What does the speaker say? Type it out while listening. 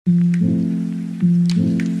Hey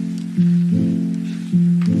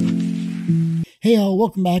all,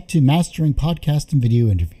 welcome back to Mastering Podcast and Video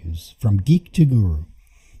Interviews, from Geek to Guru.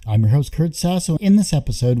 I'm your host, Kurt Sasso. In this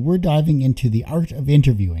episode, we're diving into the art of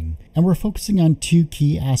interviewing, and we're focusing on two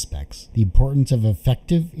key aspects: the importance of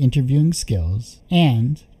effective interviewing skills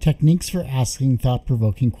and techniques for asking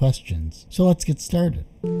thought-provoking questions. So let's get started.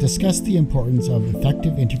 Discuss the importance of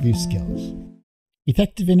effective interview skills.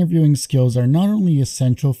 Effective interviewing skills are not only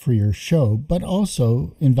essential for your show, but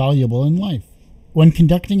also invaluable in life. When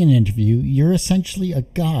conducting an interview, you're essentially a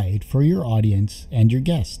guide for your audience and your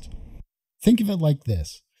guest. Think of it like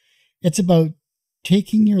this. It's about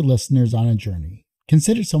taking your listeners on a journey.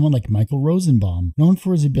 Consider someone like Michael Rosenbaum, known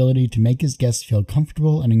for his ability to make his guests feel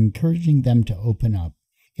comfortable and encouraging them to open up.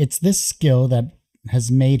 It's this skill that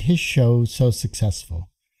has made his show so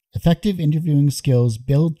successful. Effective interviewing skills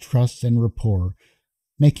build trust and rapport,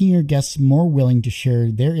 making your guests more willing to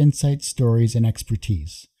share their insights, stories, and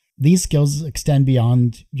expertise. These skills extend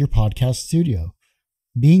beyond your podcast studio.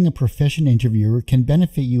 Being a proficient interviewer can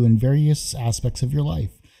benefit you in various aspects of your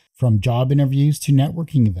life, from job interviews to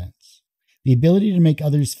networking events. The ability to make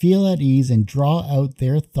others feel at ease and draw out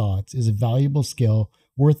their thoughts is a valuable skill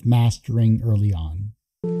worth mastering early on.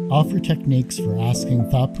 Offer techniques for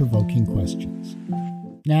asking thought-provoking questions.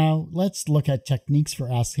 Now, let's look at techniques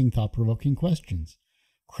for asking thought-provoking questions.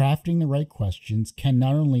 Crafting the right questions can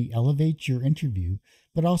not only elevate your interview,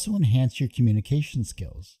 but also enhance your communication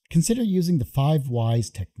skills. Consider using the 5 whys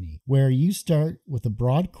technique, where you start with a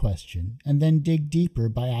broad question and then dig deeper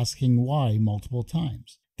by asking why multiple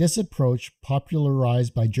times. This approach,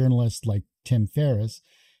 popularized by journalists like Tim Ferriss,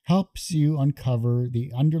 helps you uncover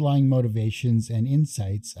the underlying motivations and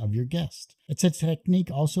insights of your guest. It's a technique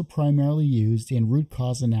also primarily used in root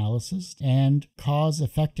cause analysis and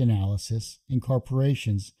cause-effect analysis in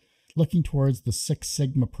corporations looking towards the Six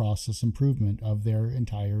Sigma process improvement of their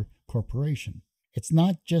entire corporation. It's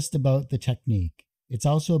not just about the technique, it's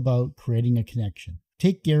also about creating a connection.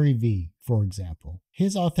 Take Gary Vee, for example.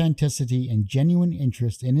 His authenticity and genuine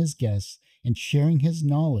interest in his guests and sharing his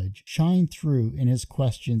knowledge shine through in his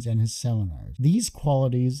questions and his seminars. These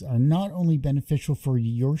qualities are not only beneficial for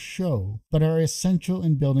your show, but are essential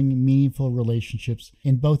in building meaningful relationships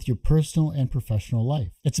in both your personal and professional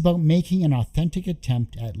life. It's about making an authentic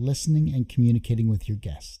attempt at listening and communicating with your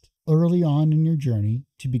guest. Early on in your journey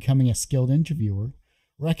to becoming a skilled interviewer,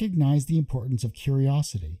 recognize the importance of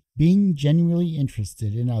curiosity. Being genuinely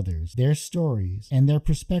interested in others, their stories, and their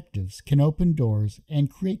perspectives can open doors and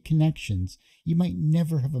create connections you might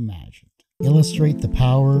never have imagined. Illustrate the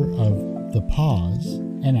power of the pause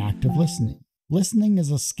and active listening. Listening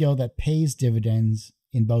is a skill that pays dividends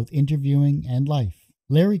in both interviewing and life.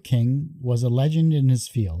 Larry King was a legend in his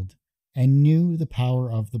field and knew the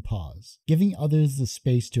power of the pause. Giving others the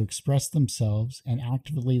space to express themselves and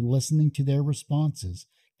actively listening to their responses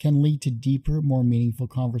can lead to deeper, more meaningful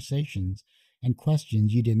conversations and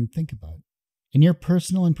questions you didn't think about. In your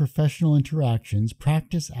personal and professional interactions,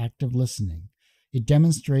 practice active listening. It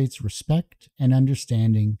demonstrates respect and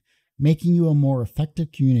understanding, making you a more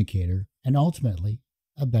effective communicator and ultimately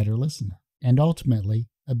a better listener, and ultimately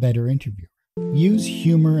a better interviewer. Use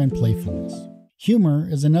humor and playfulness. Humor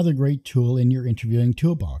is another great tool in your interviewing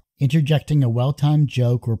toolbox. Interjecting a well-timed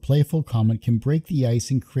joke or playful comment can break the ice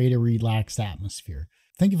and create a relaxed atmosphere.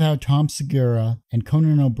 Think of how Tom Segura and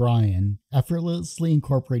Conan O'Brien effortlessly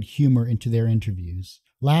incorporate humor into their interviews.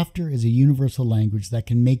 Laughter is a universal language that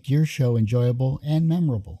can make your show enjoyable and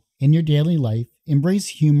memorable. In your daily life, embrace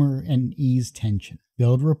humor and ease tension,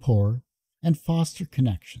 build rapport, and foster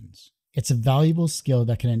connections. It's a valuable skill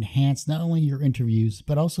that can enhance not only your interviews,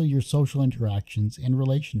 but also your social interactions and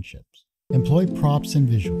relationships. Employ props and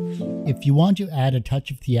visuals. If you want to add a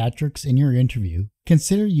touch of theatrics in your interview,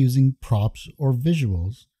 consider using props or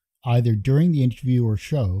visuals either during the interview or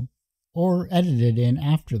show, or edited in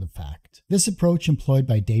after the fact. This approach, employed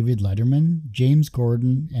by David Letterman, James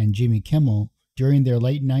Corden, and Jimmy Kimmel during their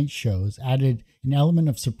late-night shows, added an element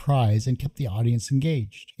of surprise and kept the audience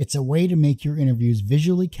engaged. It's a way to make your interviews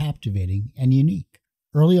visually captivating and unique.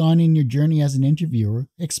 Early on in your journey as an interviewer,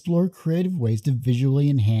 explore creative ways to visually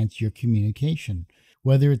enhance your communication,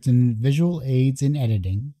 whether it's in visual aids in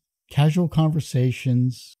editing. Casual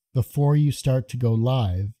conversations before you start to go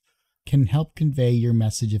live can help convey your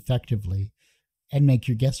message effectively and make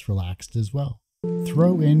your guests relaxed as well.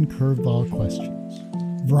 Throw in curveball questions.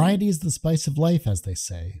 Variety is the spice of life, as they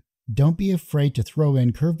say. Don't be afraid to throw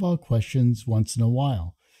in curveball questions once in a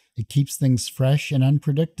while. It keeps things fresh and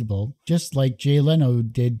unpredictable, just like Jay Leno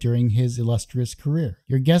did during his illustrious career.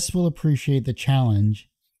 Your guests will appreciate the challenge,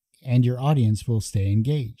 and your audience will stay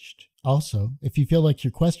engaged. Also, if you feel like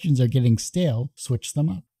your questions are getting stale, switch them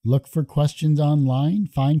up. Look for questions online,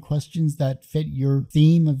 find questions that fit your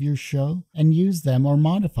theme of your show, and use them or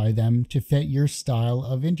modify them to fit your style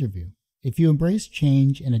of interview. If you embrace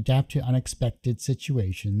change and adapt to unexpected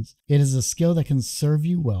situations, it is a skill that can serve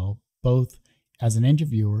you well, both as an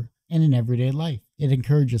interviewer and in everyday life. It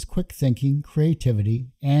encourages quick thinking, creativity,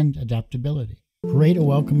 and adaptability. Create a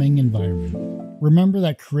welcoming environment. Remember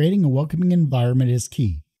that creating a welcoming environment is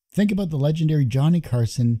key. Think about the legendary Johnny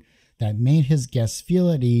Carson that made his guests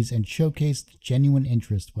feel at ease and showcased genuine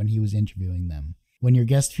interest when he was interviewing them. When your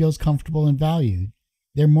guest feels comfortable and valued,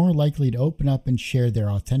 they're more likely to open up and share their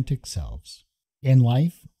authentic selves. In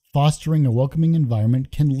life, fostering a welcoming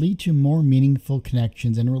environment can lead to more meaningful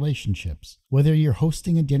connections and relationships. Whether you're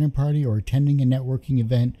hosting a dinner party or attending a networking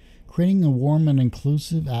event, creating a warm and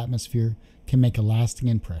inclusive atmosphere can make a lasting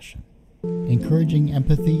impression. Encouraging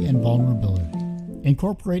empathy and vulnerability.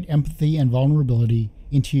 Incorporate empathy and vulnerability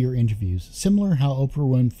into your interviews, similar how Oprah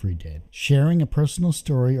Winfrey did. Sharing a personal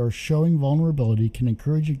story or showing vulnerability can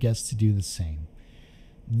encourage your guests to do the same.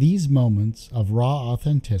 These moments of raw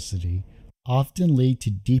authenticity often lead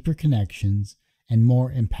to deeper connections and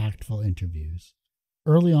more impactful interviews.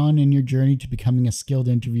 Early on in your journey to becoming a skilled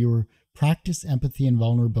interviewer, practice empathy and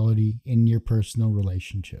vulnerability in your personal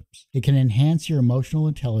relationships. It can enhance your emotional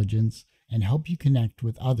intelligence and help you connect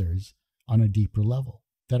with others on a deeper level.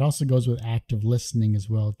 That also goes with active listening as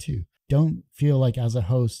well, too. Don't feel like as a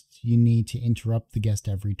host you need to interrupt the guest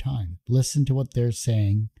every time. Listen to what they're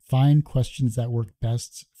saying, find questions that work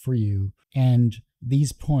best for you, and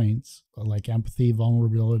these points, like empathy,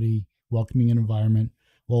 vulnerability, welcoming an environment,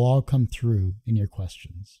 will all come through in your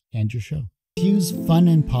questions and your show. Infuse fun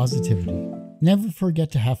and positivity. Never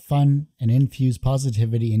forget to have fun and infuse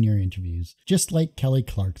positivity in your interviews. Just like Kelly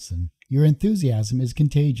Clarkson, your enthusiasm is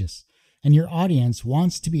contagious, and your audience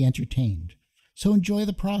wants to be entertained. So enjoy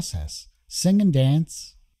the process. Sing and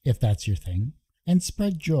dance, if that's your thing, and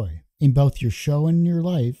spread joy. In both your show and your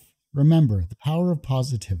life, remember the power of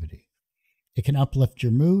positivity. It can uplift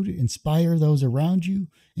your mood, inspire those around you,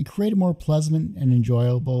 and create a more pleasant and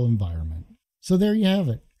enjoyable environment. So there you have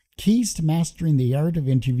it. Keys to mastering the art of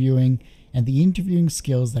interviewing and the interviewing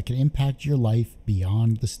skills that can impact your life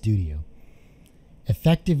beyond the studio.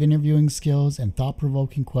 Effective interviewing skills and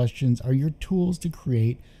thought-provoking questions are your tools to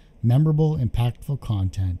create memorable, impactful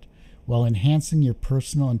content while enhancing your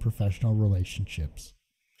personal and professional relationships.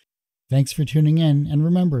 Thanks for tuning in, and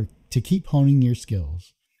remember to keep honing your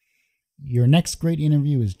skills. Your next great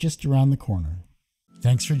interview is just around the corner.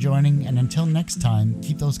 Thanks for joining, and until next time,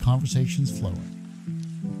 keep those conversations flowing.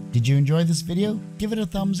 Did you enjoy this video? Give it a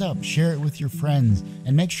thumbs up, share it with your friends,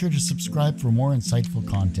 and make sure to subscribe for more insightful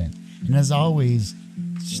content. And as always,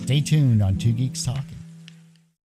 stay tuned on Two Geeks Talking.